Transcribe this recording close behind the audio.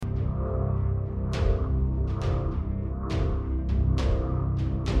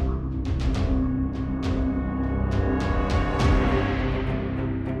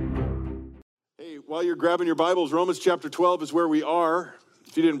while you're grabbing your Bibles, Romans chapter 12 is where we are.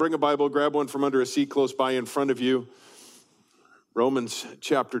 If you didn't bring a Bible, grab one from under a seat close by in front of you. Romans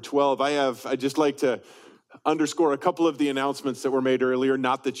chapter 12. I'd just like to underscore a couple of the announcements that were made earlier.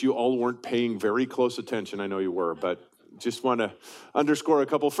 Not that you all weren't paying very close attention. I know you were, but just want to underscore a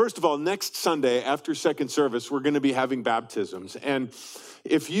couple. First of all, next Sunday after second service, we're going to be having baptisms. And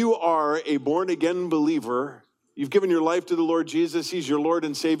if you are a born-again believer, you've given your life to the Lord Jesus, he's your Lord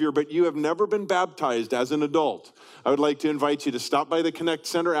and Savior, but you have never been baptized as an adult, I would like to invite you to stop by the Connect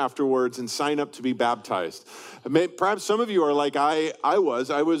Center afterwards and sign up to be baptized. Perhaps some of you are like I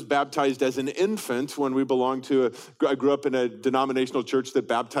was baptized as an infant when we belonged to, I grew up in a denominational church that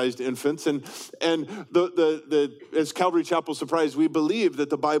baptized infants. And as Calvary Chapel Surprise, we believe that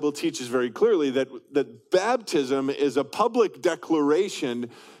the Bible teaches very clearly that baptism is a public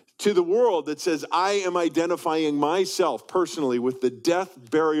declaration to the world that says, I am identifying myself personally with the death,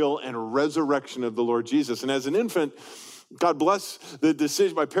 burial, and resurrection of the Lord Jesus. And as an infant, God bless the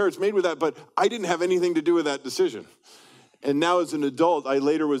decision my parents made with that, but I didn't have anything to do with that decision. And now as an adult, I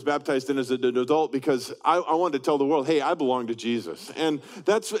later was baptized in as an adult because I wanted to tell the world, hey, I belong to Jesus. And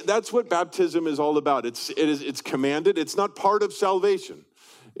that's what baptism is all about. It's commanded. It's not part of salvation.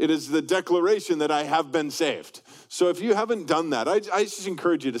 It is the declaration that I have been saved. So if you haven't done that, I just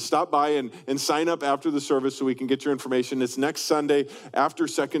encourage you to stop by and sign up after the service so we can get your information. It's next Sunday after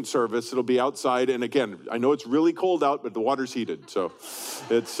second service. It'll be outside. And again, I know it's really cold out, but the water's heated. So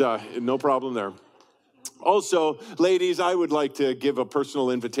it's no problem there. Also, ladies, I would like to give a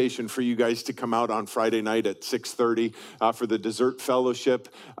personal invitation for you guys to come out on Friday night at 6:30 for the dessert fellowship.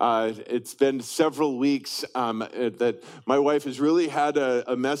 It's been several weeks that my wife has really had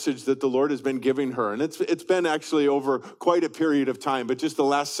a message that the Lord has been giving her. And it's been actually over quite a period of time, but just the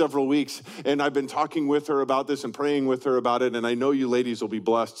last several weeks. And I've been talking with her about this and praying with her about it. And I know you ladies will be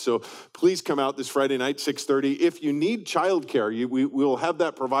blessed. So please come out this Friday night, 6:30. If you need childcare, we will have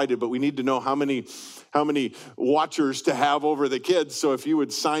that provided, but we need to know how many watchers to have over the kids. So if you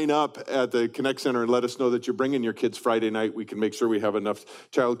would sign up at the Connect Center and let us know that you're bringing your kids Friday night, we can make sure we have enough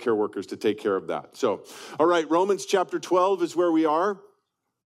child care workers to take care of that. So, all right, Romans chapter 12 is where we are.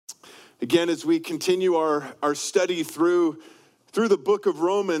 Again, as we continue our study through the book of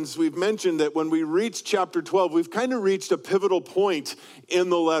Romans, we've mentioned that when we reach chapter 12, we've kind of reached a pivotal point in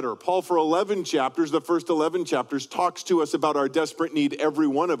the letter. Paul, for 11 chapters, the first 11 chapters, talks to us about our desperate need, every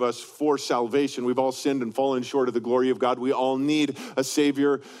one of us, for salvation. We've all sinned and fallen short of the glory of God. We all need a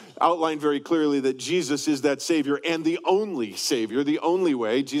Savior. Outlined very clearly that Jesus is that Savior and the only Savior, the only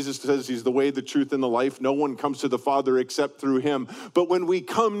way. Jesus says he's the way, the truth, and the life. No one comes to the Father except through him. But when we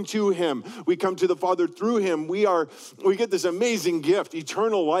come to him, we come to the Father through him. We get this amazing gift,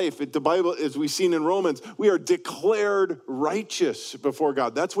 eternal life. The Bible, as we've seen in Romans, we are declared righteous before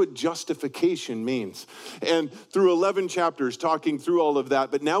God. That's what justification means. And through 11 chapters, talking through all of that.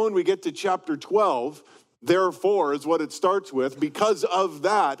 But now when we get to chapter 12, therefore is what it starts with, because of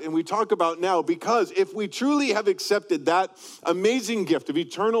that. And we talk about now, because if we truly have accepted that amazing gift of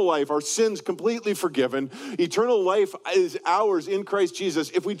eternal life, our sins completely forgiven, eternal life is ours in Christ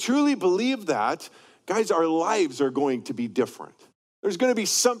Jesus. If we truly believe that, guys, our lives are going to be different. There's going to be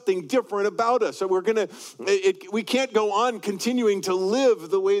something different about us. So we can't go on continuing to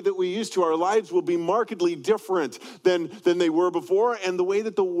live the way that we used to. Our lives will be markedly different than they were before, and the way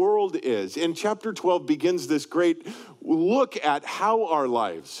that the world is. And chapter 12 begins this great look at how our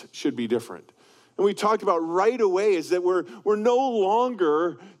lives should be different. And we talked about right away is that we're no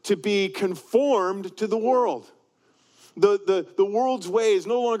longer to be conformed to the world. The world's way is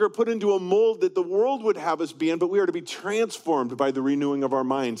no longer put into a mold that the world would have us be in, but we are to be transformed by the renewing of our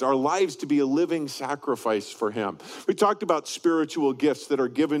minds, our lives to be a living sacrifice for him. We talked about spiritual gifts that are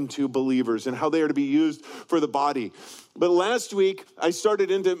given to believers and how they are to be used for the body. But last week, I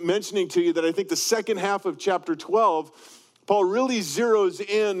started into mentioning to you that I think the second half of chapter 12, Paul really zeroes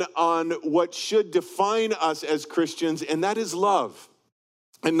in on what should define us as Christians, and that is love.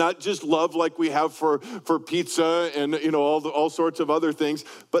 And not just love like we have for pizza and all sorts of other things,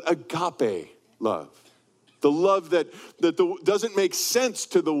 but agape love. The love that doesn't make sense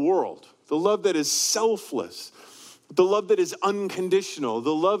to the world. The love that is selfless. The love that is unconditional.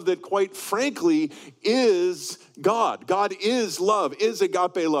 The love that, quite frankly, is God. God is love, is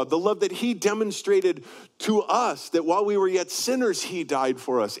agape love. The love that he demonstrated to us, that while we were yet sinners, he died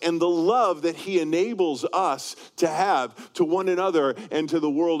for us. And the love that he enables us to have to one another and to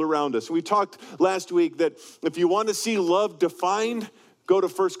the world around us. We talked last week that if you want to see love defined, go to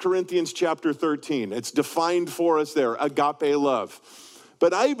 1 Corinthians chapter 13. It's defined for us there, agape love.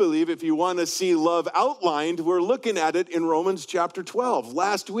 But I believe if you want to see love outlined, we're looking at it in Romans chapter 12.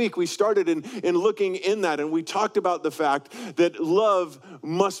 Last week, we started in looking in that, and we talked about the fact that love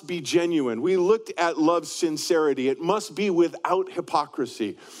must be genuine. We looked at love's sincerity. It must be without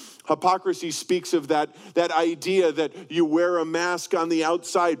hypocrisy. Hypocrisy speaks of that idea that you wear a mask on the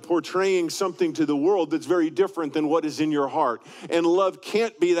outside, portraying something to the world that's very different than what is in your heart. And love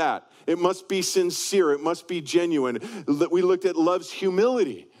can't be that. It must be sincere. It must be genuine. We looked at love's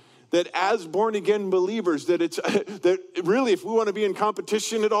humility, that as born-again believers, that really, if we want to be in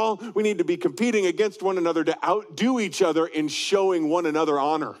competition at all, we need to be competing against one another to outdo each other in showing one another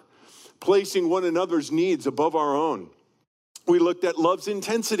honor, placing one another's needs above our own. We looked at love's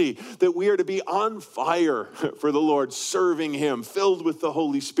intensity, that we are to be on fire for the Lord, serving him, filled with the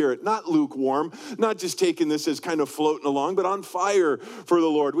Holy Spirit, not lukewarm, not just taking this as kind of floating along, but on fire for the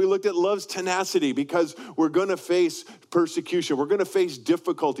Lord. We looked at love's tenacity, because we're going to face persecution. We're going to face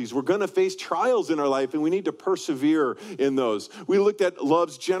difficulties. We're going to face trials in our life, and we need to persevere in those. We looked at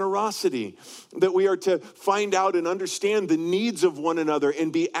love's generosity, that we are to find out and understand the needs of one another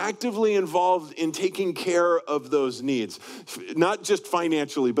and be actively involved in taking care of those needs. Not just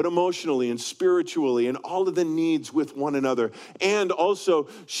financially, but emotionally and spiritually, and all of the needs with one another. And also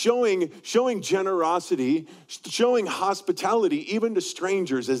showing generosity, showing hospitality, even to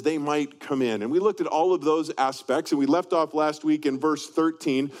strangers as they might come in. And we looked at all of those aspects, and we left off last week in verse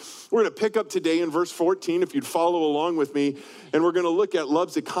 13. We're going to pick up today in verse 14, if you'd follow along with me, and we're going to look at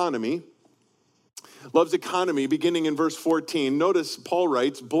love's economy. Love's economy, beginning in verse 14. Notice Paul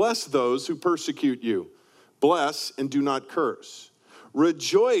writes, "Bless those who persecute you. Bless and do not curse.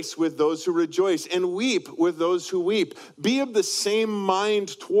 Rejoice with those who rejoice, and weep with those who weep. Be of the same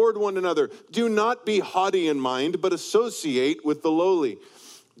mind toward one another. Do not be haughty in mind, but associate with the lowly.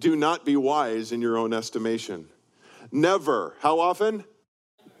 Do not be wise in your own estimation. Never," how often?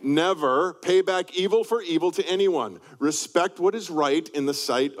 "Never pay back evil for evil to anyone. Respect what is right in the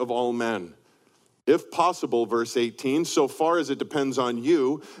sight of all men. If possible," verse 18, "so far as it depends on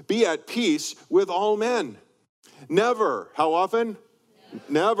you, be at peace with all men. Never," how often?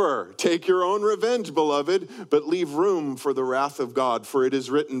 Never take your own revenge, beloved, but leave room for the wrath of God. For it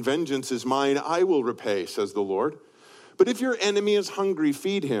is written, 'Vengeance is mine, I will repay,' says the Lord. But if your enemy is hungry,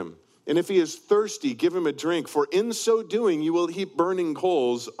 feed him. And if he is thirsty, give him a drink. For in so doing, you will heap burning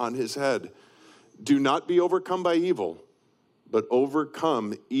coals on his head. Do not be overcome by evil, but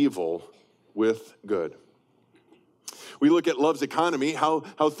overcome evil with good." We look at love's economy, how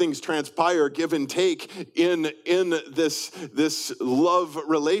things transpire, give and take in this love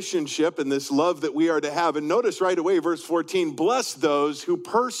relationship and this love that we are to have. And notice right away, verse 14, "Bless those who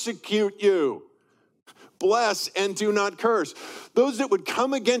persecute you. Bless and do not curse." Those that would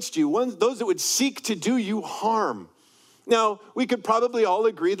come against you, those that would seek to do you harm. Now, we could probably all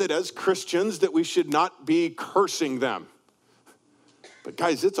agree that as Christians that we should not be cursing them. But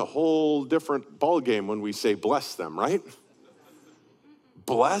guys, it's a whole different ballgame when we say bless them, right?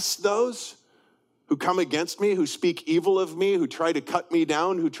 Bless those who come against me, who speak evil of me, who try to cut me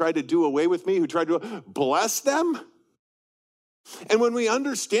down, who try to do away with me, who try to bless them. And when we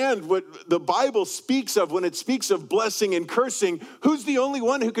understand what the Bible speaks of, when it speaks of blessing and cursing, who's the only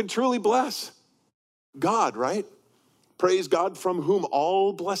one who can truly bless? God, right? Praise God, from whom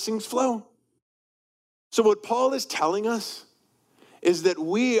all blessings flow. So what Paul is telling us is that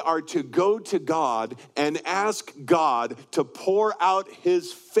we are to go to God and ask God to pour out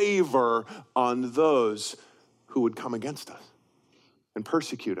his favor on those who would come against us and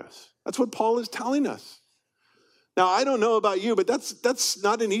persecute us. That's what Paul is telling us. Now, I don't know about you, but that's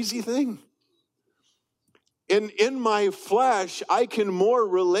not an easy thing. In my flesh, I can more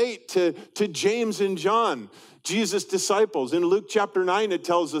relate to James and John, Jesus' disciples. In Luke chapter 9, it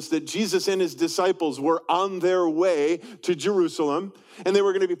tells us that Jesus and his disciples were on their way to Jerusalem, and they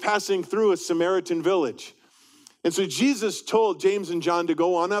were going to be passing through a Samaritan village. And so Jesus told James and John to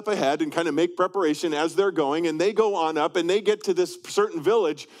go on up ahead and kind of make preparation as they're going, and they go on up, and they get to this certain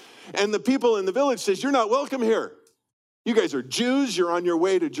village, and the people in the village says, "You're not welcome here. You guys are Jews. You're on your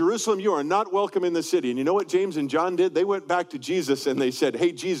way to Jerusalem. You are not welcome in the city." And you know what James and John did? They went back to Jesus and they said,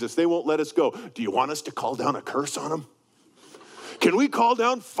 "Hey, Jesus, they won't let us go. Do you want us to call down a curse on them? Can we call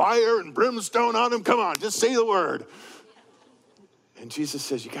down fire and brimstone on them? Come on, just say the word." And Jesus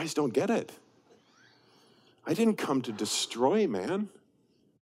says, "You guys don't get it. I didn't come to destroy man.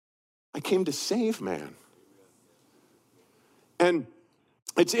 I came to save man." And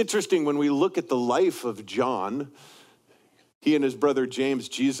it's interesting when we look at the life of John. He and his brother James,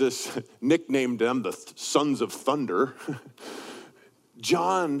 Jesus nicknamed them the sons of thunder.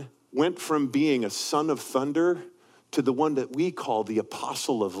 John went from being a son of thunder to the one that we call the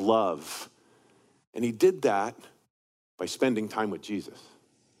apostle of love. And he did that by spending time with Jesus.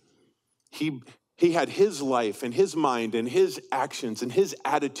 He had his life and his mind and his actions and his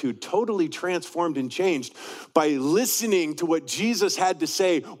attitude totally transformed and changed by listening to what Jesus had to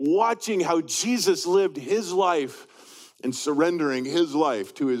say, watching how Jesus lived his life and surrendering his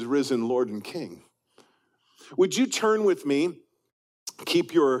life to his risen Lord and King. Would you turn with me,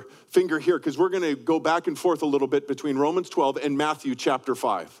 keep your finger here, because we're going to go back and forth a little bit between Romans 12 and Matthew chapter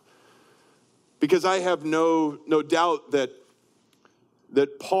 5. Because I have no doubt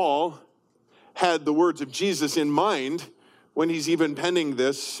that Paul had the words of Jesus in mind when he's even penning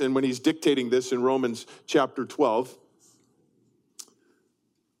this and when he's dictating this in Romans chapter 12.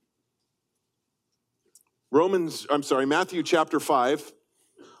 Matthew chapter 5.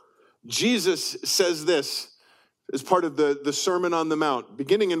 Jesus says this as part of the Sermon on the Mount,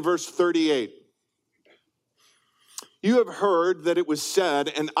 beginning in verse 38. You have heard that it was said,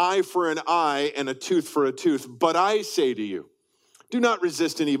 an eye for an eye and a tooth for a tooth. But I say to you, do not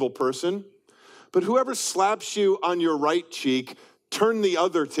resist an evil person, but whoever slaps you on your right cheek, turn the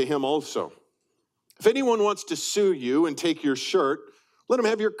other to him also. If anyone wants to sue you and take your shirt, let him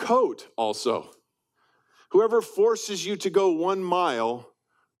have your coat also. Whoever forces you to go 1 mile,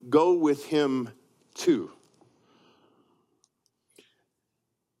 go with him 2.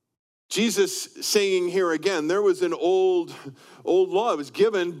 Jesus saying here again, there was an old law. It was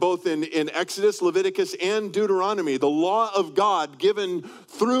given both in Exodus, Leviticus, and Deuteronomy. The law of God given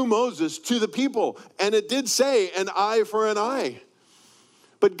through Moses to the people. And it did say an eye for an eye.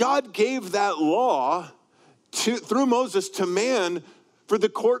 But God gave that law through Moses to man for the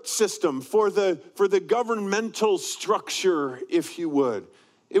court system, for the governmental structure, if you would.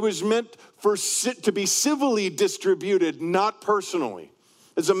 It was meant to be civilly distributed, not personally.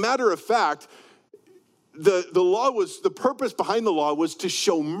 As a matter of fact, the purpose behind the law was to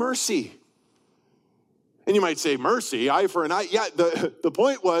show mercy. And you might say, mercy, eye for an eye. Yeah, the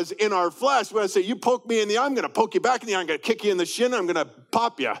point was, in our flesh, when I say, you poke me in the eye, I'm going to poke you back in the eye, I'm going to kick you in the shin, I'm going to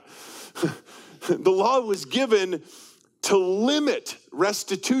pop you. The law was given to limit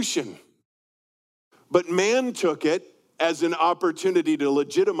restitution. But man took it as an opportunity to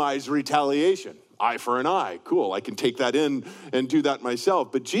legitimize retaliation. Eye for an eye. Cool, I can take that in and do that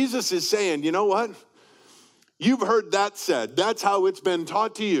myself. But Jesus is saying, you know what? You've heard that said. That's how it's been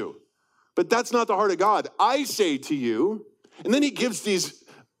taught to you. But that's not the heart of God. I say to you, and then he gives these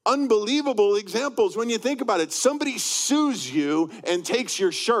unbelievable examples when you think about it. Somebody sues you and takes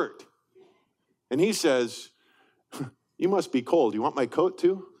your shirt. And he says, you must be cold. You want my coat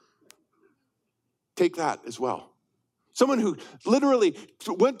too? Take that as well. Someone who literally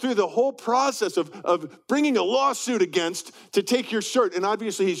went through the whole process of bringing a lawsuit against to take your shirt. And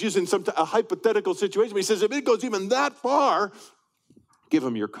obviously he's using a hypothetical situation. But he says, if it goes even that far, give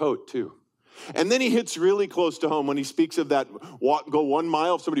him your coat too. And then he hits really close to home when he speaks of that, go 1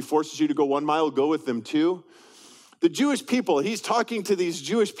 mile. If somebody forces you to go 1 mile, go with them too. The Jewish people, he's talking to these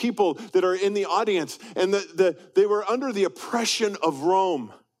Jewish people that are in the audience. And they were under the oppression of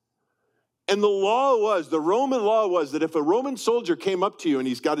Rome. And the Roman law was that if a Roman soldier came up to you and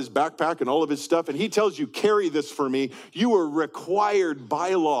he's got his backpack and all of his stuff and he tells you, carry this for me, you were required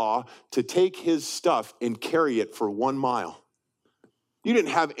by law to take his stuff and carry it for 1 mile. You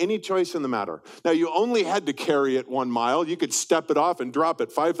didn't have any choice in the matter. Now, you only had to carry it 1 mile. You could step it off and drop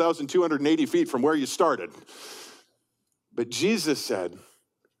it 5,280 feet from where you started. But Jesus said,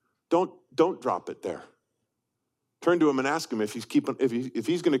 don't drop it there. Turn to him and ask him if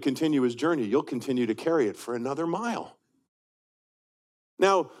he's going to continue his journey, you'll continue to carry it for another mile.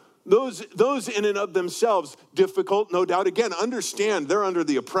 Now, those in and of themselves, difficult, no doubt. Again, understand they're under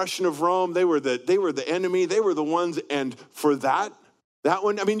the oppression of Rome. They were the enemy. They were the ones, and for that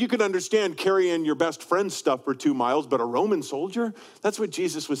one, I mean, you could understand carrying your best friend's stuff for 2 miles, but a Roman soldier, that's what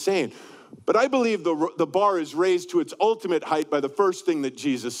Jesus was saying. But I believe the bar is raised to its ultimate height by the first thing that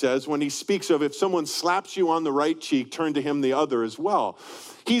Jesus says when he speaks of if someone slaps you on the right cheek, turn to him the other as well.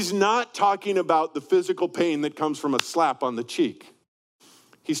 He's not talking about the physical pain that comes from a slap on the cheek.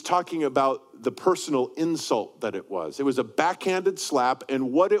 He's talking about the personal insult that it was. It was a backhanded slap,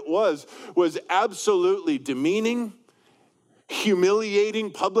 and what it was absolutely demeaning, humiliating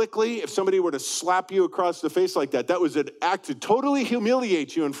publicly. If somebody were to slap you across the face like that was an act to totally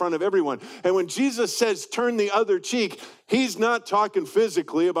humiliate you in front of everyone. And when Jesus says turn the other cheek, he's not talking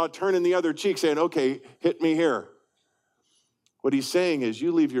physically about turning the other cheek, saying, okay, hit me here. What he's saying is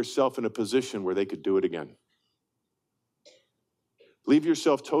you leave yourself in a position where they could do it again. Leave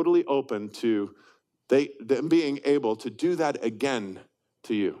yourself totally open to them being able to do that again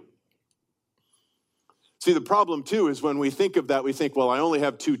to you. See, the problem too is when we think of that, we think, well, I only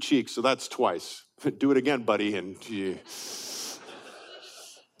have 2 cheeks, so that's twice. Do it again, buddy. And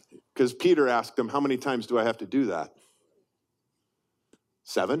because Peter asked him, how many times do I have to do that?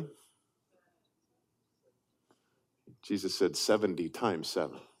 7? Jesus said 70 times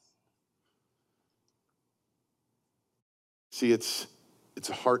 7. See, it's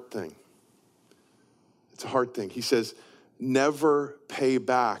a heart thing. It's a heart thing. He says, never pay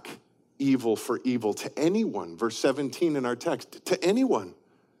back evil for evil to anyone. Verse 17 in our text, to anyone.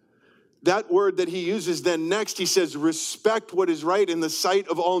 That word that he uses then next, he says, respect what is right in the sight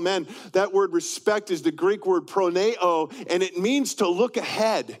of all men. That word respect is the Greek word proneo, and it means to look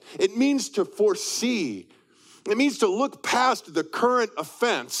ahead. It means to foresee. It means to look past the current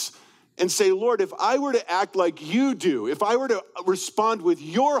offense and say, Lord, if I were to act like you do, if I were to respond with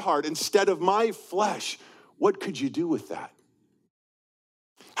your heart instead of my flesh, what could you do with that?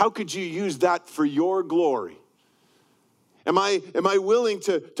 How could you use that for your glory? Am I willing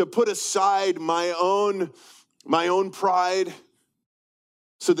to put aside my own pride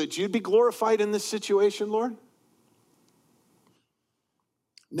so that you'd be glorified in this situation, Lord?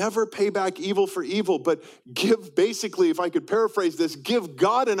 Never pay back evil for evil, but give, basically, if I could paraphrase this, give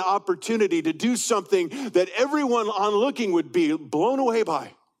God an opportunity to do something that everyone onlooking would be blown away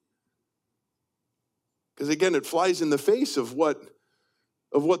by. Because again, it flies in the face of what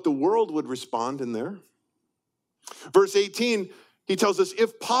the world would respond in there. Verse 18, he tells us,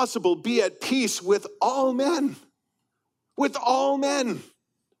 if possible, be at peace with all men. With all men.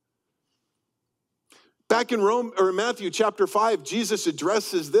 Back in Matthew chapter 5, Jesus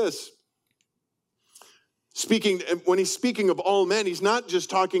addresses this. When he's speaking of all men, he's not just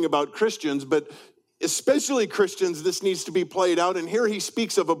talking about Christians, but especially Christians, this needs to be played out. And here he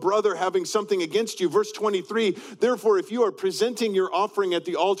speaks of a brother having something against you. Verse 23, therefore, if you are presenting your offering at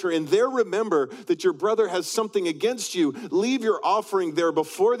the altar and there remember that your brother has something against you, leave your offering there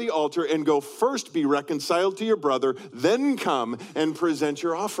before the altar and go first be reconciled to your brother, then come and present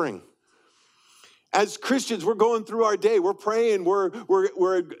your offering. As Christians, we're going through our day. We're praying. We're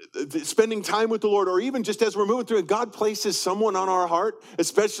spending time with the Lord. Or even just as we're moving through it, God places someone on our heart,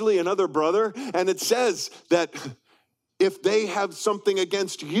 especially another brother. And it says that if they have something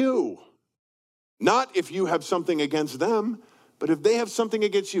against you, not if you have something against them, but if they have something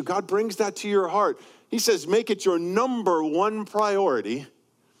against you, God brings that to your heart. He says, make it your number one priority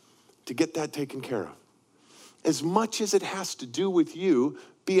to get that taken care of. As much as it has to do with you,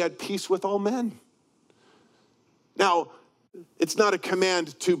 be at peace with all men. Now, it's not a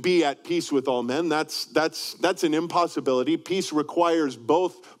command to be at peace with all men. That's an impossibility. Peace requires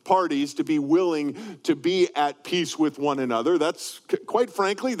both parties to be willing to be at peace with one another. That's, quite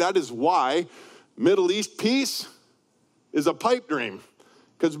frankly, that is why Middle East peace is a pipe dream,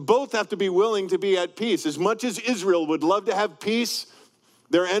 because both have to be willing to be at peace. As much as Israel would love to have peace,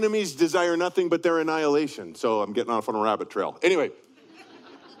 their enemies desire nothing but their annihilation. So I'm getting off on a rabbit trail. Anyway,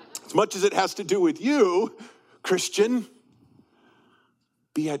 as much as it has to do with you, Christian,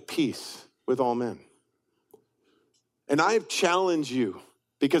 be at peace with all men. And I challenge you,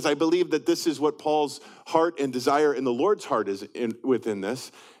 because I believe that this is what Paul's heart and desire in the Lord's heart is within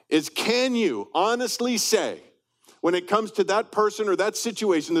this, is can you honestly say, when it comes to that person or that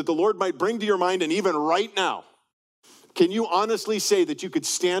situation that the Lord might bring to your mind, and even right now, can you honestly say that you could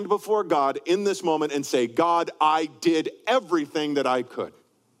stand before God in this moment and say, God, I did everything that I could?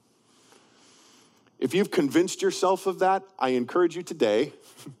 If you've convinced yourself of that, I encourage you today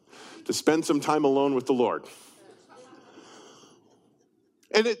to spend some time alone with the Lord.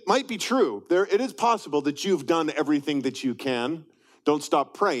 And it might be true. It is possible that you've done everything that you can. Don't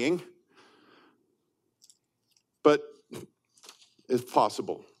stop praying. But it's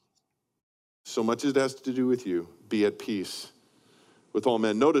possible. So much as it has to do with you, be at peace with all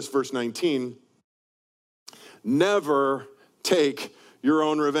men. Notice verse 19. Never take your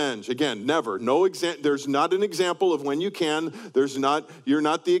own revenge. Again, never. There's not an example of when you can. You're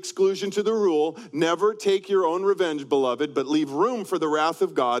not the exclusion to the rule. Never take your own revenge, beloved, but leave room for the wrath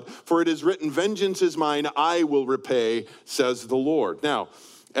of God. For it is written, vengeance is mine, I will repay, says the Lord. Now,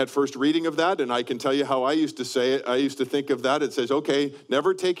 at first reading of that, and I can tell you how I used to say it, I used to think of that. It says, okay,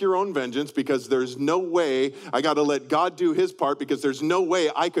 never take your own vengeance, because there's no way, I got to let God do his part, because there's no way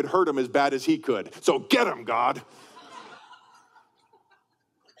I could hurt him as bad as he could. So get him, God.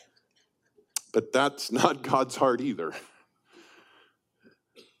 But that's not God's heart either.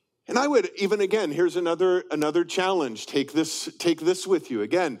 And I would, even again, here's another challenge. Take this with you.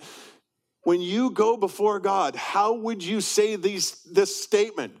 Again, when you go before God, how would you say this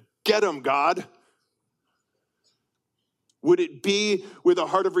statement? Get him, God. Would it be with a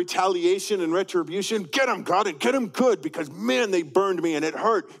heart of retaliation and retribution? Get them, God, and get them good because, man, they burned me and it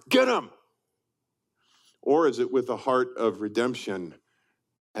hurt. Get them. Or is it with a heart of redemption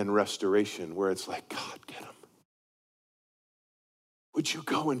and restoration where it's like, God, get them. Would you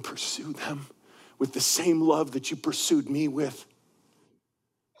go and pursue them with the same love that you pursued me with?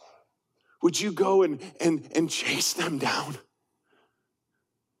 Would you go and chase them down?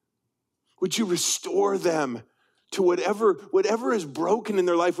 Would you restore them to whatever is broken in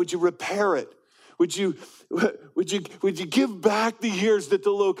their life? Would you repair it? Would you give back the years that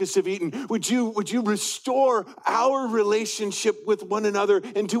the locusts have eaten? Would you restore our relationship with one another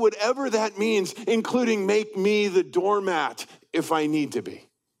and do whatever that means, including make me the doormat if I need to be?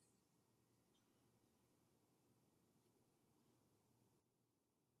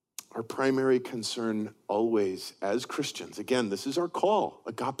 Our primary concern always as Christians, again, this is our call,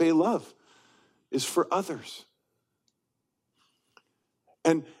 agape love, is for others.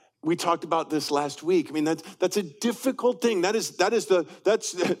 And we talked about this last week. I mean, that's a difficult thing.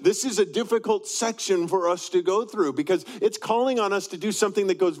 This is a difficult section for us to go through because it's calling on us to do something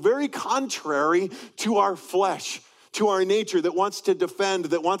that goes very contrary to our flesh, to our nature that wants to defend,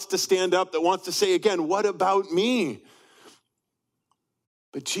 that wants to stand up, that wants to say again, what about me?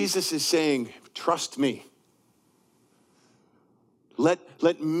 But Jesus is saying, trust me.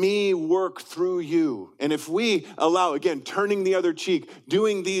 Let me work through you. And if we allow, again, turning the other cheek,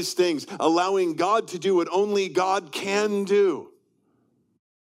 doing these things, allowing God to do what only God can do,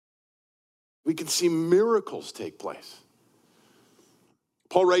 we can see miracles take place.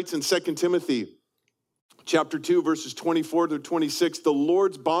 Paul writes in 2 Timothy chapter 2, verses 24 to 26, the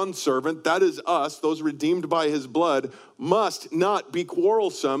Lord's bondservant, that is us, those redeemed by his blood, must not be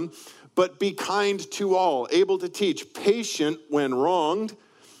quarrelsome, but be kind to all, able to teach, patient when wronged,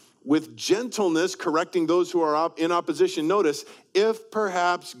 with gentleness correcting those who are in opposition. Notice, if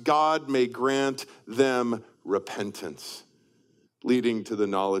perhaps God may grant them repentance, leading to the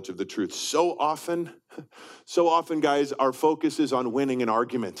knowledge of the truth. So often, guys, our focus is on winning an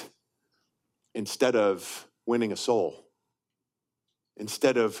argument instead of winning a soul,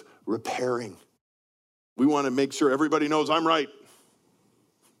 instead of repairing. We want to make sure everybody knows I'm right.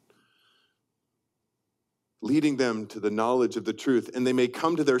 Leading them to the knowledge of the truth, and they may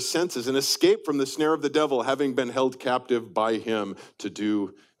come to their senses and escape from the snare of the devil, having been held captive by him to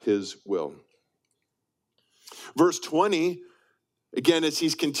do his will. Verse 20, again, as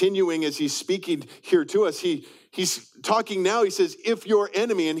he's continuing, as he's speaking here to us, he's talking now, he says, if your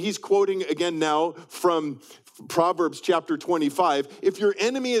enemy, and he's quoting again now from Proverbs chapter 25, if your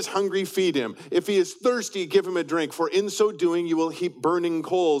enemy is hungry, feed him. If he is thirsty, give him a drink, for in so doing, you will heap burning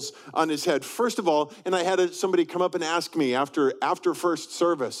coals on his head. First of all, and I had somebody come up and ask me after first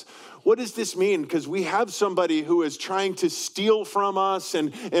service, what does this mean? Because we have somebody who is trying to steal from us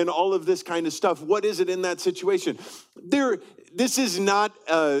and all of this kind of stuff. What is it in that situation? This is not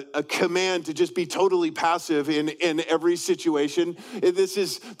a command to just be totally passive in every situation. We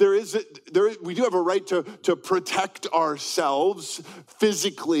do have a right to protect ourselves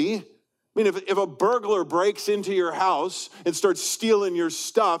physically. I mean, if a burglar breaks into your house and starts stealing your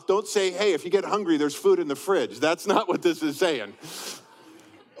stuff, don't say, hey, if you get hungry, there's food in the fridge. That's not what this is saying.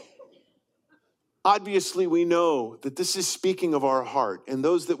 Obviously, we know that this is speaking of our heart and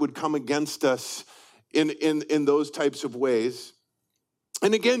those that would come against us in those types of ways.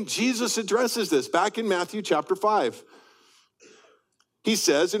 And again, Jesus addresses this back in Matthew chapter 5. He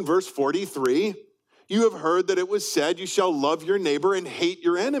says in verse 43, you have heard that it was said, you shall love your neighbor and hate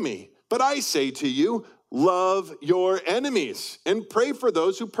your enemy. But I say to you, love your enemies and pray for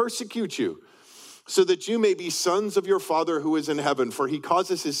those who persecute you, so that you may be sons of your Father who is in heaven. For he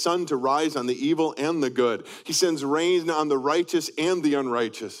causes his sun to rise on the evil and the good. He sends rain on the righteous and the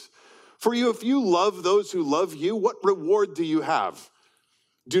unrighteous. For you, if you love those who love you, what reward do you have?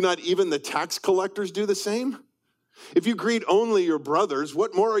 Do not even the tax collectors do the same? If you greet only your brothers,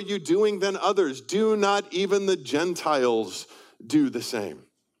 what more are you doing than others? Do not even the Gentiles do the same?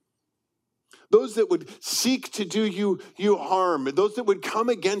 Those that would seek to do you harm, those that would come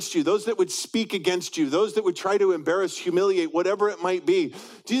against you, those that would speak against you, those that would try to embarrass, humiliate, whatever it might be,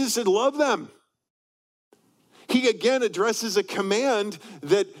 Jesus said, love them. He again addresses a command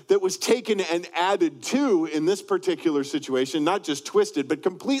that was taken and added to in this particular situation, not just twisted, but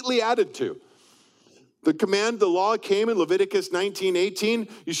completely added to. The law came in Leviticus 19:18.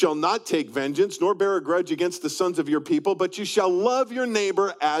 You shall not take vengeance, nor bear a grudge against the sons of your people, but you shall love your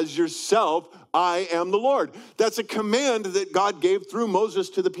neighbor as yourself. I am the Lord. That's a command that God gave through Moses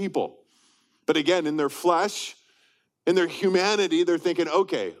to the people. But again, in their flesh, In their humanity, they're thinking,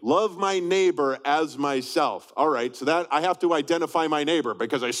 okay, love my neighbor as myself. All right, so that I have to identify my neighbor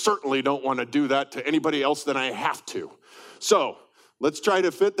because I certainly don't want to do that to anybody else than I have to. So let's try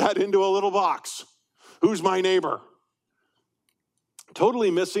to fit that into a little box. Who's my neighbor?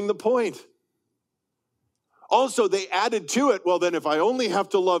 Totally missing the point. Also, they added to it, well, then if I only have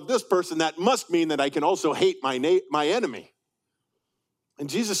to love this person, that must mean that I can also hate my enemy. And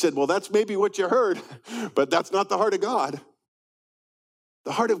Jesus said, well, that's maybe what you heard, but that's not the heart of God.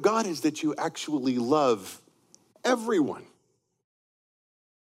 The heart of God is that you actually love everyone.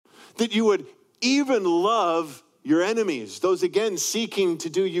 That you would even love your enemies, those again seeking to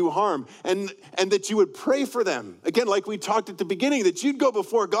do you harm, and that you would pray for them. Again, like we talked at the beginning, that you'd go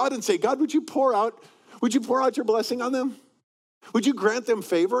before God and say, God, would you pour out your blessing on them? Would you grant them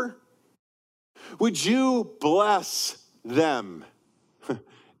favor? Would you bless them?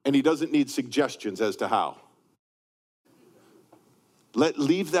 And he doesn't need suggestions as to how.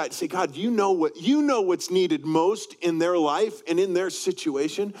 Leave that, say, God, you know what's needed most in their life and in their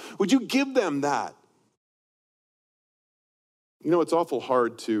situation. Would you give them that? You know, it's awful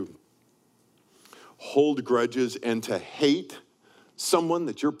hard to hold grudges and to hate someone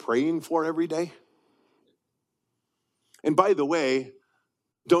that you're praying for every day. And by the way,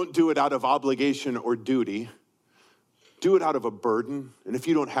 don't do it out of obligation or duty. Do it out of a burden. And if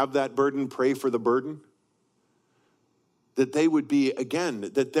you don't have that burden, pray for the burden. That they would be, again,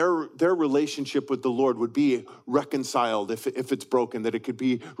 that their relationship with the Lord would be reconciled if it's broken, that it could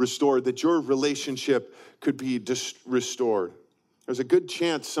be restored, that your relationship could be restored. There's a good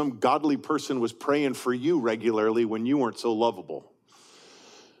chance some godly person was praying for you regularly when you weren't so lovable.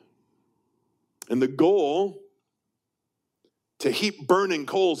 And the goal, to heap burning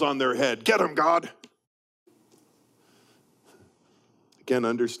coals on their head. Get them, God. Again,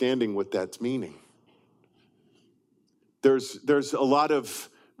 understanding what that's meaning. There's a lot of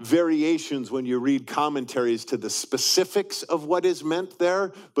variations when you read commentaries to the specifics of what is meant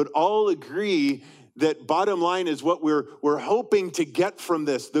there, but all agree that bottom line is what we're hoping to get from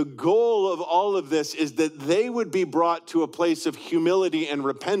this. The goal of all of this is that they would be brought to a place of humility and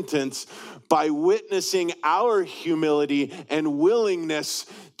repentance by witnessing our humility and willingness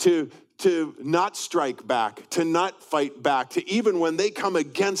to not strike back, to not fight back, to even when they come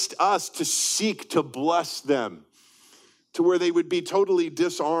against us, to seek to bless them, to where they would be totally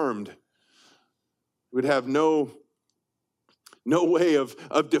disarmed, would have no way of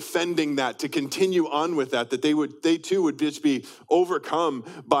defending that, to continue on with that they too would just be overcome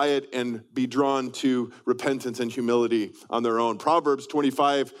by it and be drawn to repentance and humility on their own. Proverbs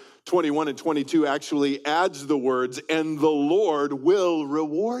 25, 21 and 22 actually adds the words, and the Lord will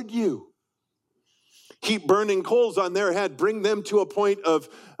reward you. Keep burning coals on their head, bring them to a point of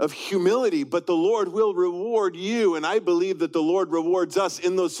humility, but the Lord will reward you. And I believe that the Lord rewards us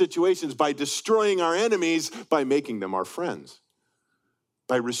in those situations by destroying our enemies, by making them our friends,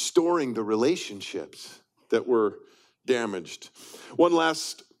 by restoring the relationships that were damaged. One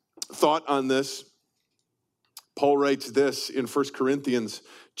last thought on this. Paul writes this in 1 Corinthians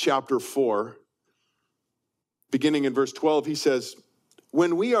chapter 4, beginning in verse 12. He says,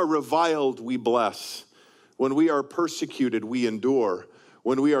 when we are reviled, we bless. When we are persecuted, we endure.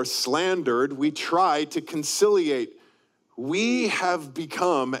 When we are slandered, we try to conciliate. We have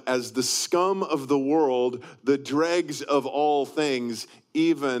become as the scum of the world, the dregs of all things,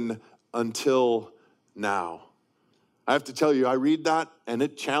 even until now. I have to tell you, I read that and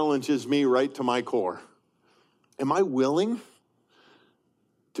it challenges me right to my core. Am I willing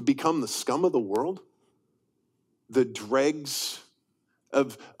to become the scum of the world? The dregs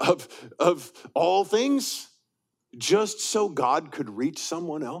of all things? Just so God could reach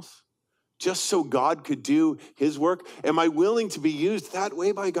someone else? Just so God could do his work? Am I willing to be used that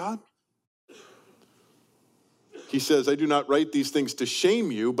way by God? He says, I do not write these things to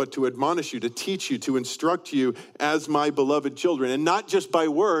shame you, but to admonish you, to teach you, to instruct you as my beloved children. And not just by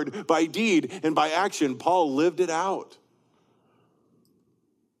word, by deed, and by action. Paul lived it out.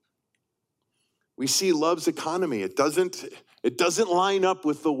 We see love's economy. It doesn't line up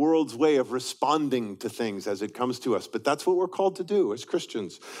with the world's way of responding to things as it comes to us, but that's what we're called to do as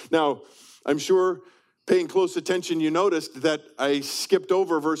Christians. Now, I'm sure paying close attention, you noticed that I skipped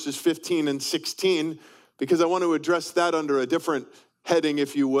over verses 15 and 16 because I want to address that under a different heading,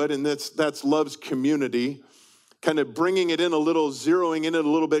 if you would, and that's love's community. Kind of bringing it in a little, zeroing in it a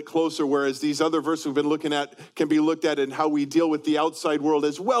little bit closer, whereas these other verses we've been looking at can be looked at in how we deal with the outside world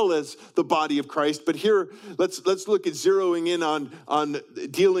as well as the body of Christ. But here, let's look at zeroing in on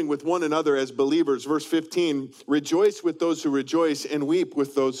dealing with one another as believers. Verse 15, rejoice with those who rejoice and weep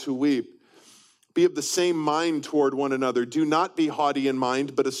with those who weep. Be of the same mind toward one another. Do not be haughty in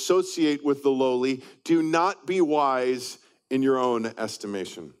mind, but associate with the lowly. Do not be wise in your own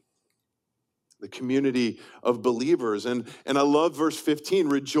estimation. The community of believers. And I love verse 15.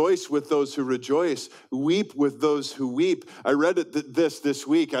 Rejoice with those who rejoice. Weep with those who weep. I read this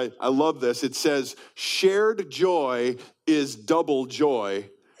week. I love this. It says, shared joy is double joy.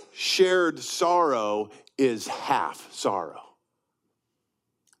 Shared sorrow is half sorrow.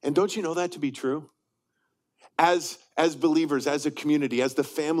 And don't you know that to be true? As believers, as a community, as the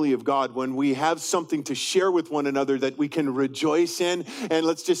family of God, when we have something to share with one another that we can rejoice in, and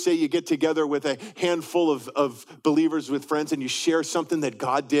let's just say you get together with a handful of believers with friends and you share something that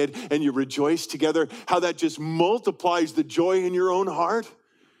God did and you rejoice together, how that just multiplies the joy in your own heart.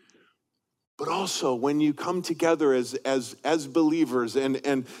 But also when you come together as believers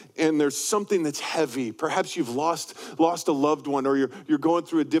and there's something that's heavy, perhaps you've lost a loved one, or you're going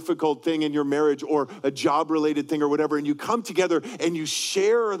through a difficult thing in your marriage or a job-related thing or whatever, and you come together and you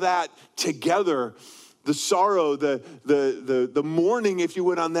share that together, the sorrow, the mourning, if you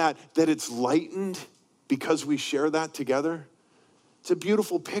would, on that it's lightened because we share that together. It's a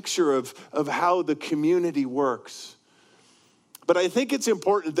beautiful picture of how the community works. But I think it's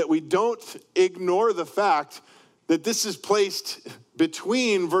important that we don't ignore the fact that this is placed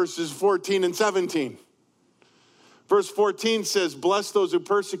between verses 14 and 17. Verse 14 says, bless those who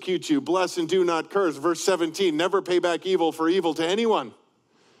persecute you, bless and do not curse. Verse 17, never pay back evil for evil to anyone.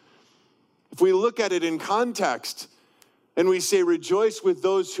 If we look at it in context and we say, rejoice with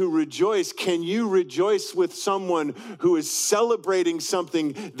those who rejoice, can you rejoice with someone who is celebrating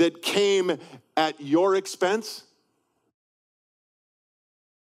something that came at your expense?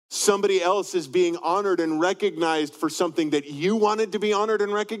 Somebody else is being honored and recognized for something that you wanted to be honored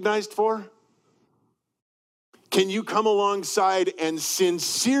and recognized for? Can you come alongside and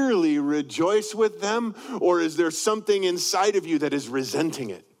sincerely rejoice with them? Or is there something inside of you that is resenting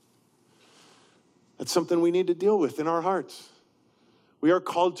it? That's something we need to deal with in our hearts. We are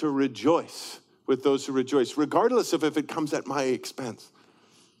called to rejoice with those who rejoice, regardless of if it comes at my expense.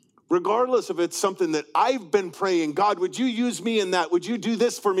 Regardless if it's something that I've been praying, God, would you use me in that? Would you do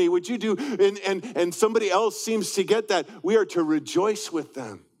this for me? Would you do, and somebody else seems to get that. We are to rejoice with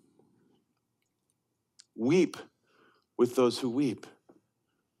them. Weep with those who weep.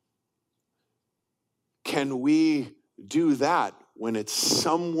 Can we do that when it's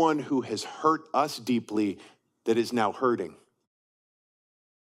someone who has hurt us deeply that is now hurting?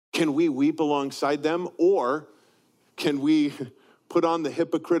 Can we weep alongside them, or can we put on the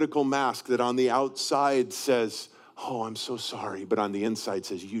hypocritical mask that on the outside says, oh, I'm so sorry, but on the inside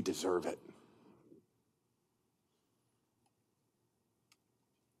says, you deserve it?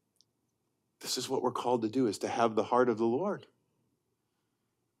 This is what we're called to do, is to have the heart of the Lord.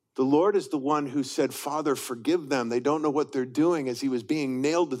 The Lord is the one who said, Father, forgive them. They don't know what they're doing, as he was being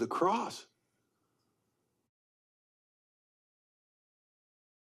nailed to the cross.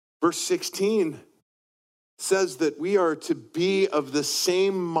 Verse 16 says that we are to be of the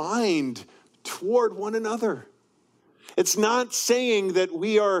same mind toward one another. It's not saying that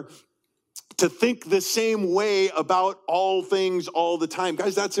we are to think the same way about all things all the time.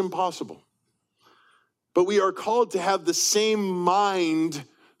 Guys, that's impossible. But we are called to have the same mind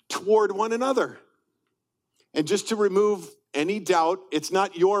toward one another. And just to remove any doubt, it's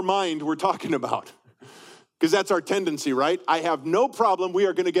not your mind we're talking about. Because that's our tendency, right? I have no problem. We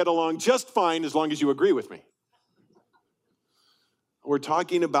are going to get along just fine as long as you agree with me. We're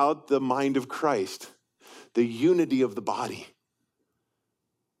talking about the mind of Christ, the unity of the body.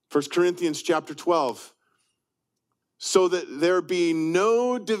 1 Corinthians chapter 12. So that there be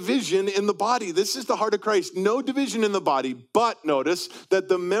no division in the body. This is the heart of Christ. No division in the body, but notice that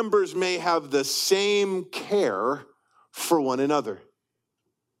the members may have the same care for one another.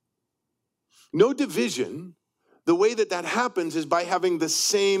 No division. The way that happens is by having the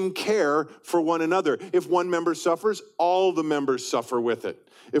same care for one another. If one member suffers, all the members suffer with it.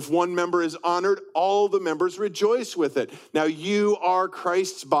 If one member is honored, all the members rejoice with it. Now you are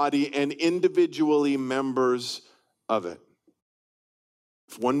Christ's body and individually members of it.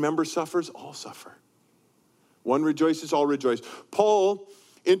 If one member suffers, all suffer. One rejoices, all rejoice. Paul,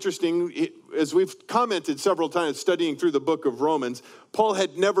 interesting, as we've commented several times studying through the book of Romans, Paul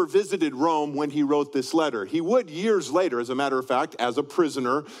had never visited Rome when he wrote this letter. He would years later, as a matter of fact, as a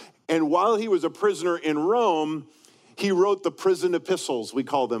prisoner. And while he was a prisoner in Rome, he wrote the prison epistles, we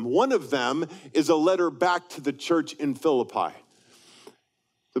call them. One of them is a letter back to the church in Philippi,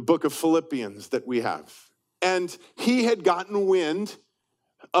 the book of Philippians that we have. And he had gotten wind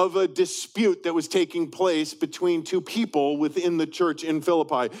of a dispute that was taking place between two people within the church in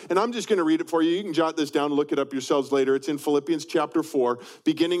Philippi. And I'm just going to read it for you. You can jot this down and look it up yourselves later. It's in Philippians chapter 4,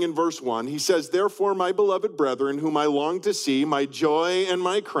 beginning in verse 1. He says, "Therefore, my beloved brethren, whom I long to see, my joy and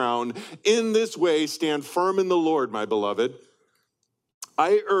my crown, in this way stand firm in the Lord, my beloved.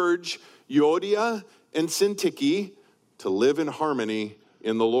 I urge Euodia and Syntyche to live in harmony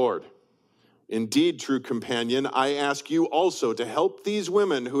in the Lord. Indeed, true companion, I ask you also to help these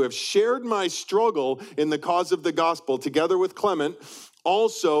women who have shared my struggle in the cause of the gospel, together with Clement,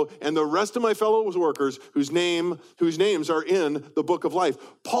 also, and the rest of my fellow workers whose names are in the book of life."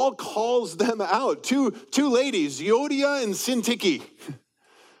 Paul calls them out. Two ladies, Euodia and Syntyche.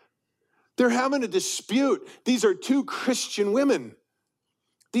 They're having a dispute. These are two Christian women.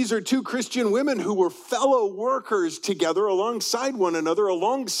 These are two Christian women who were fellow workers together alongside one another,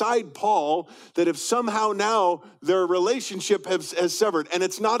 alongside Paul, that have somehow now their relationship has severed. And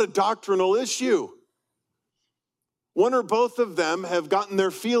it's not a doctrinal issue. One or both of them have gotten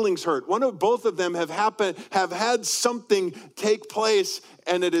their feelings hurt. One or both of them have had something take place,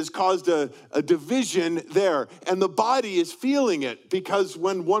 and it has caused a division there. And the body is feeling it, because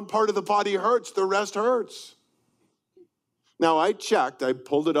when one part of the body hurts, the rest hurts. Now, I checked, I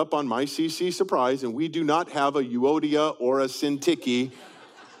pulled it up on my CC Surprise, and we do not have a Euodia or a Syntyche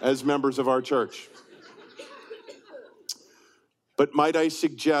as members of our church. But might I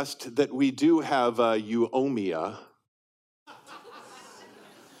suggest that we do have a Euomia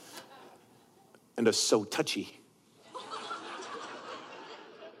and a So Touchy.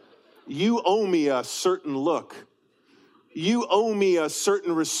 You owe me a certain look. You owe me a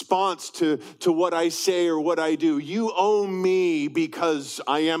certain response to what I say or what I do. You owe me because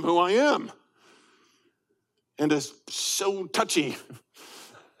I am who I am. And it's so touchy.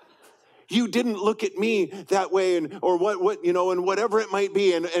 You didn't look at me that way, or what and whatever it might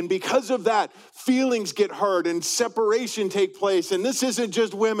be. And because of that, feelings get hurt and separation take place. And this isn't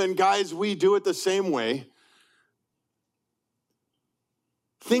just women, guys, we do it the same way.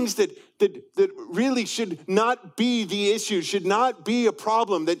 Things that really should not be the issue, should not be a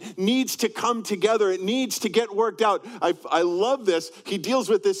problem, that needs to come together. It needs to get worked out. I love this. He deals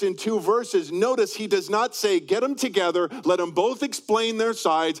with this in 2 verses. Notice he does not say, get them together, let them both explain their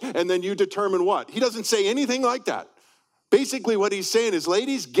sides, and then you determine what. He doesn't say anything like that. Basically what he's saying is,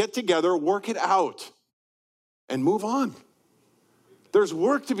 ladies, get together, work it out, and move on. There's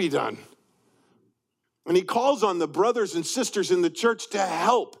work to be done. And he calls on the brothers and sisters in the church to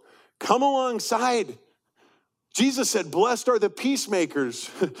help, come alongside. Jesus said, blessed are the peacemakers,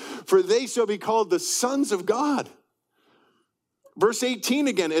 for they shall be called the sons of God. Verse 18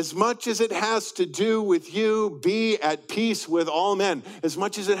 again, as much as it has to do with you, be at peace with all men. As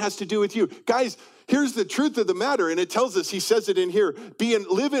much as it has to do with you. Guys, here's the truth of the matter, and it tells us, he says it in here,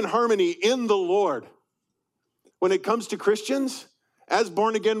 live in harmony in the Lord. When it comes to Christians, as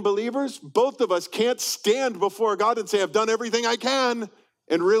born-again believers, both of us can't stand before God and say, I've done everything I can,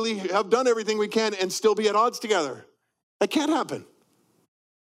 and really have done everything we can, and still be at odds together. That can't happen.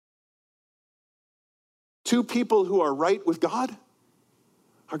 Two people who are right with God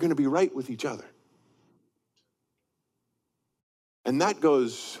are going to be right with each other. And that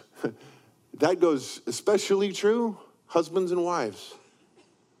goes especially true, husbands and wives.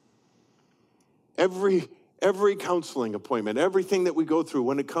 Every counseling appointment, everything that we go through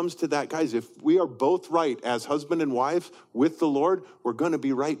when it comes to that, guys, if we are both right as husband and wife with the Lord, we're going to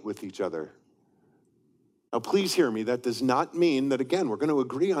be right with each other. Now, please hear me. That does not mean that, again, we're going to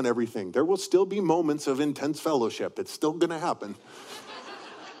agree on everything. There will still be moments of intense fellowship. It's still going to happen.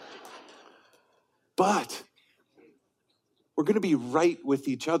 But we're going to be right with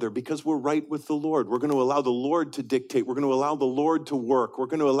each other because we're right with the Lord. We're going to allow the Lord to dictate. We're going to allow the Lord to work. We're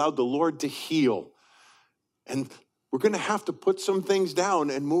going to allow the Lord to heal. And we're going to have to put some things down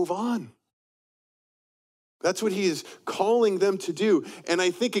and move on. That's what he is calling them to do. And I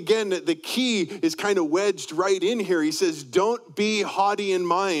think, again, that the key is kind of wedged right in here. He says, don't be haughty in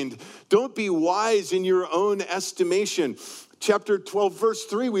mind. Don't be wise in your own estimation. Chapter 12, verse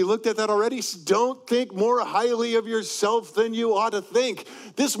 3, we looked at that already. Don't think more highly of yourself than you ought to think.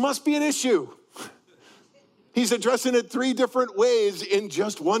 This must be an issue. He's addressing it 3 different ways in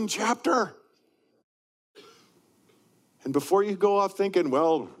just one chapter. And before you go off thinking,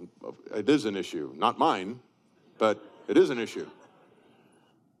 well, it is an issue, not mine, but it is an issue.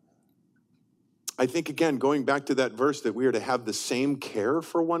 I think, again, going back to that verse that we are to have the same care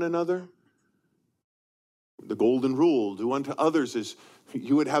for one another. The golden rule, do unto others as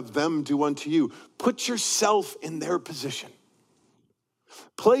you would have them do unto you. Put yourself in their position.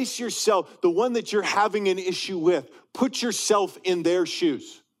 Place yourself, the one that you're having an issue with, put yourself in their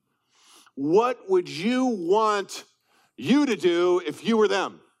shoes. What would you want you to do if you were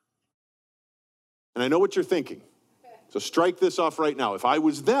them? And I know what you're thinking. So strike this off right now. If I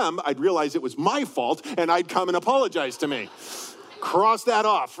was them, I'd realize it was my fault and I'd come and apologize to me. Cross that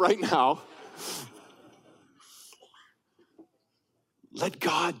off right now. Let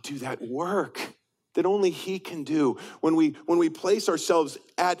God do that work that only he can do. When we place ourselves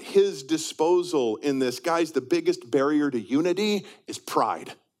at his disposal in this, guys, the biggest barrier to unity is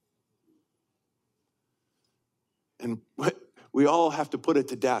pride. And we all have to put it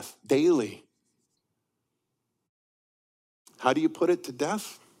to death daily. How do you put it to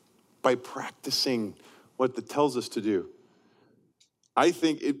death? By practicing what it tells us to do. I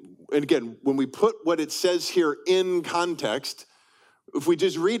think, and again, when we put what it says here in context, if we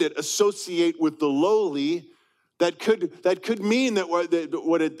just read it, associate with the lowly, that could mean that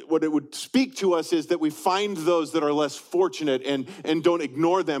what it would speak to us is that we find those that are less fortunate and don't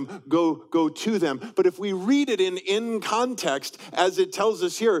ignore them, go to them. But if we read it in context, as it tells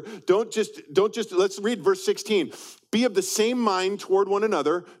us here, don't just, let's read verse 16. Be of the same mind toward one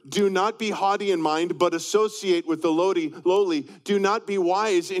another. Do not be haughty in mind, but associate with the lowly. Do not be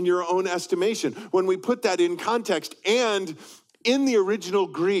wise in your own estimation. When we put that in context, and in the original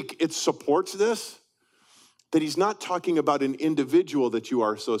Greek, it supports this, that he's not talking about an individual that you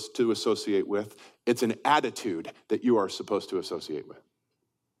are supposed to associate with. It's an attitude that you are supposed to associate with.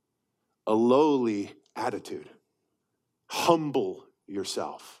 A lowly attitude. Humble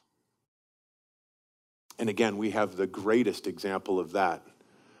yourself. And again, we have the greatest example of that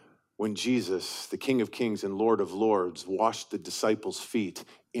when Jesus, the King of Kings and Lord of Lords, washed the disciples' feet,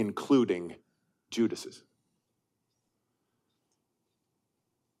 including Judas's.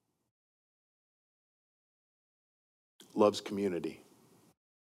 Loves community,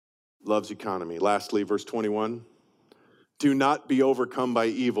 loves economy. Lastly, verse 21, do not be overcome by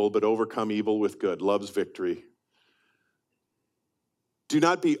evil, but overcome evil with good. Loves victory. Do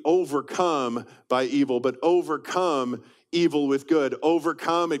not be overcome by evil, but overcome evil with good.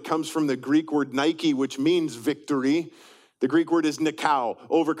 Overcome, it comes from the Greek word Nike, which means victory. The Greek word is nikao,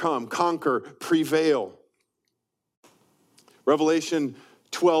 overcome, conquer, prevail. Revelation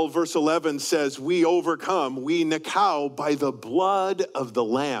 12, verse 11 says, we overcome, we nikao, by the blood of the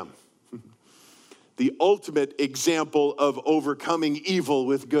Lamb. The ultimate example of overcoming evil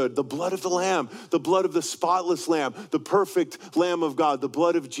with good. The blood of the Lamb, the blood of the spotless Lamb, the perfect Lamb of God, the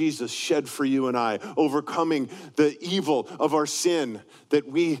blood of Jesus shed for you and I, overcoming the evil of our sin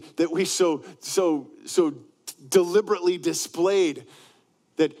that we so deliberately displayed.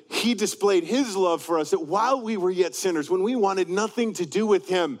 That he displayed his love for us, that while we were yet sinners, when we wanted nothing to do with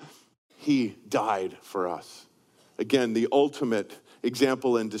him, he died for us. Again, the ultimate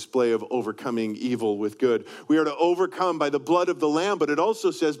example and display of overcoming evil with good. We are to overcome by the blood of the Lamb, but it also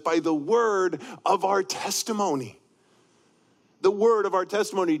says by the word of our testimony. The word of our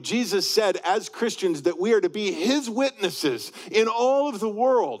testimony. Jesus said as Christians that we are to be his witnesses in all of the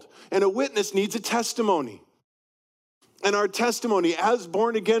world, and a witness needs a testimony. And our testimony as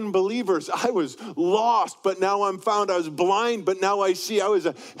born-again believers, I was lost, but now I'm found. I was blind, but now I see. I was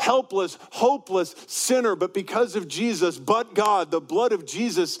a helpless, hopeless sinner, but because of Jesus, but God, the blood of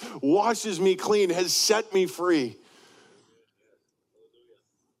Jesus washes me clean, has set me free.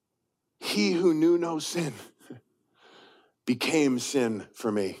 He who knew no sin became sin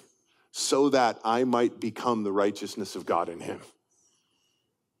for me, so that I might become the righteousness of God in him.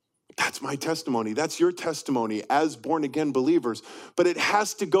 That's my testimony. That's your testimony as born-again believers. But it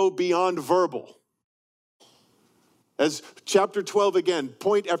has to go beyond verbal. As chapter 12 again,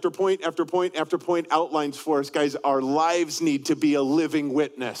 point after point after point after point outlines for us, guys, our lives need to be a living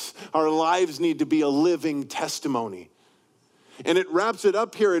witness. Our lives need to be a living testimony. And it wraps it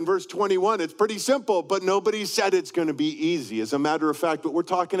up here in verse 21. It's pretty simple, but nobody said it's going to be easy. As a matter of fact, what we're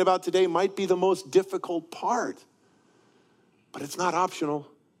talking about today might be the most difficult part. But it's not optional.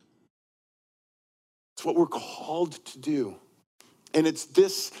 It's what we're called to do. And it's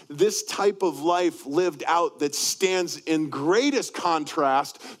this type of life lived out that stands in greatest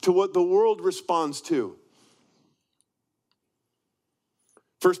contrast to what the world responds to.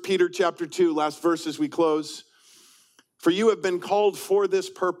 1 Peter chapter 2, last verse as we close. For you have been called for this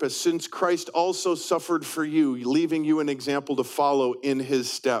purpose, since Christ also suffered for you, leaving you an example to follow in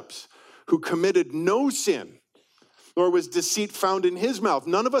his steps, who committed no sin, nor was deceit found in his mouth.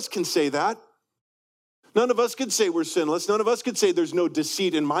 None of us can say that. None of us could say we're sinless. None of us could say there's no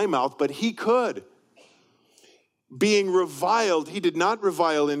deceit in my mouth, but he could. Being reviled, he did not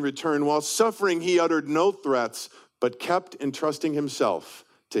revile in return. While suffering, he uttered no threats, but kept entrusting himself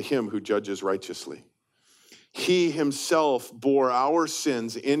to him who judges righteously. He himself bore our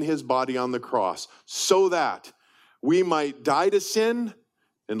sins in his body on the cross so that we might die to sin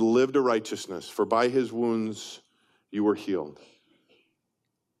and live to righteousness. For by his wounds you were healed.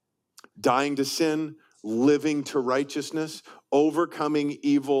 Dying to sin, living to righteousness, overcoming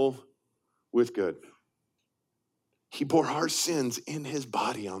evil with good. He bore our sins in his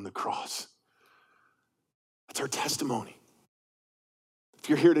body on the cross. That's our testimony. If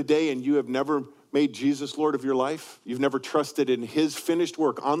you're here today and you have never made Jesus Lord of your life, you've never trusted in his finished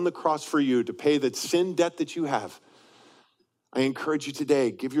work on the cross for you to pay the sin debt that you have, I encourage you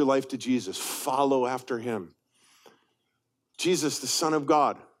today, give your life to Jesus. Follow after him. Jesus, the Son of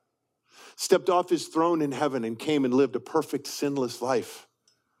God, stepped off his throne in heaven and came and lived a perfect, sinless life.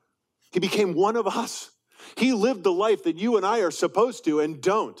 He became one of us. He lived the life that you and I are supposed to and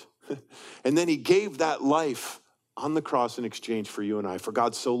don't. And then he gave that life on the cross in exchange for you and I. For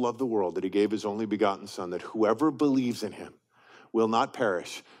God so loved the world that he gave his only begotten Son, that whoever believes in him will not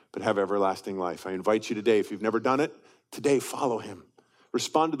perish, but have everlasting life. I invite you today, if you've never done it, today follow him.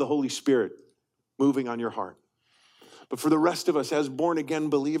 Respond to the Holy Spirit moving on your heart. But for the rest of us as born-again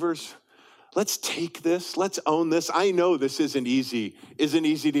believers, let's take this, let's own this. I know this isn't easy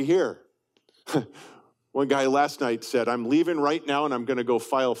to hear. One guy last night said, I'm leaving right now and I'm going to go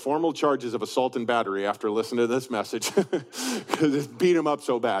file formal charges of assault and battery after listening to this message because it beat him up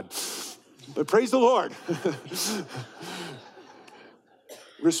so bad. But praise the Lord.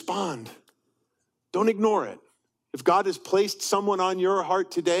 Respond. Don't ignore it. If God has placed someone on your heart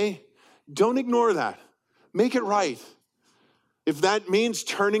today, don't ignore that. Make it right. If that means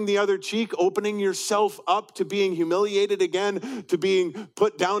turning the other cheek, opening yourself up to being humiliated again, to being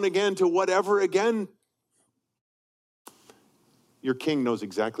put down again, to whatever again, your King knows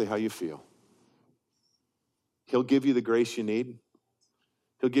exactly how you feel. He'll give you the grace you need.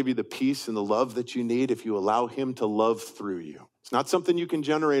 He'll give you the peace and the love that you need if you allow him to love through you. It's not something you can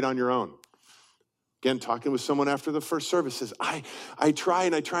generate on your own. Again, talking with someone after the first service says, I try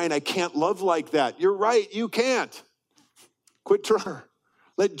and I can't love like that. You're right, you can't. Quit trying.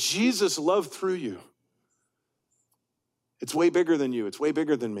 Let Jesus love through you. It's way bigger than you. It's way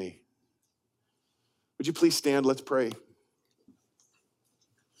bigger than me. Would you please stand? Let's pray.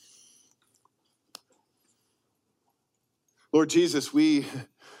 Lord Jesus, we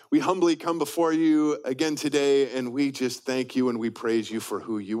humbly come before you again today, and we just thank you and we praise you for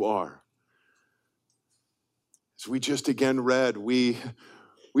who you are. As we just again read, we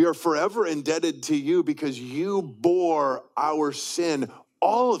are forever indebted to you because you bore our sin,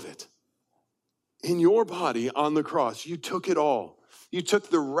 all of it, in your body on the cross. You took it all. You took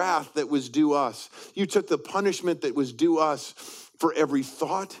the wrath that was due us. You took the punishment that was due us for every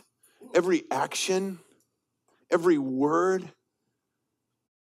thought, every action, every word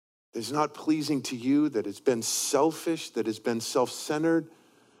that is not pleasing to you, that has been selfish, that has been self-centered.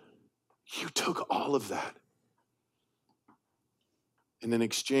 You took all of that. And in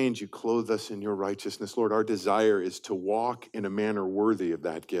exchange, you clothe us in your righteousness. Lord, our desire is to walk in a manner worthy of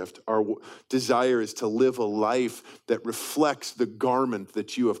that gift. Our desire is to live a life that reflects the garment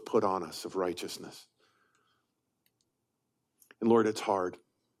that you have put on us of righteousness. And Lord, it's hard.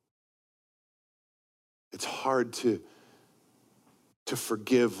 It's hard to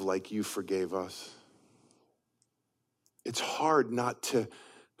forgive like you forgave us. It's hard not to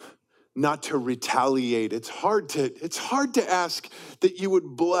retaliate. It's hard to ask that you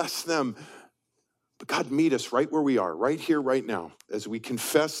would bless them. But God, meet us right where we are, right here, right now. As we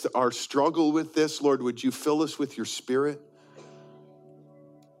confess our struggle with this, Lord, would you fill us with your Spirit?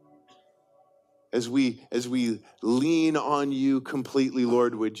 As we lean on you completely,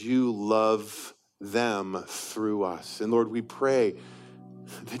 Lord, would you love them through us? And Lord, we pray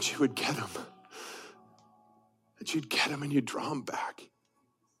that you would get them. That you'd get them and you'd draw them back.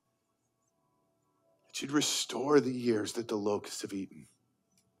 That you'd restore the years that the locusts have eaten.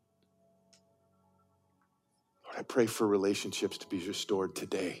 Lord, I pray for relationships to be restored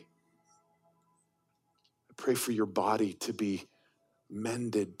today. I pray for your body to be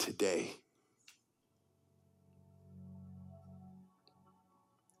mended today.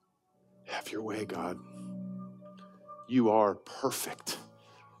 Have your way, God. You are perfect.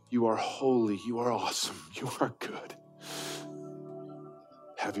 You are holy. You are awesome. You are good.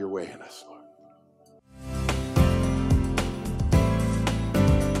 Have your way in us, Lord.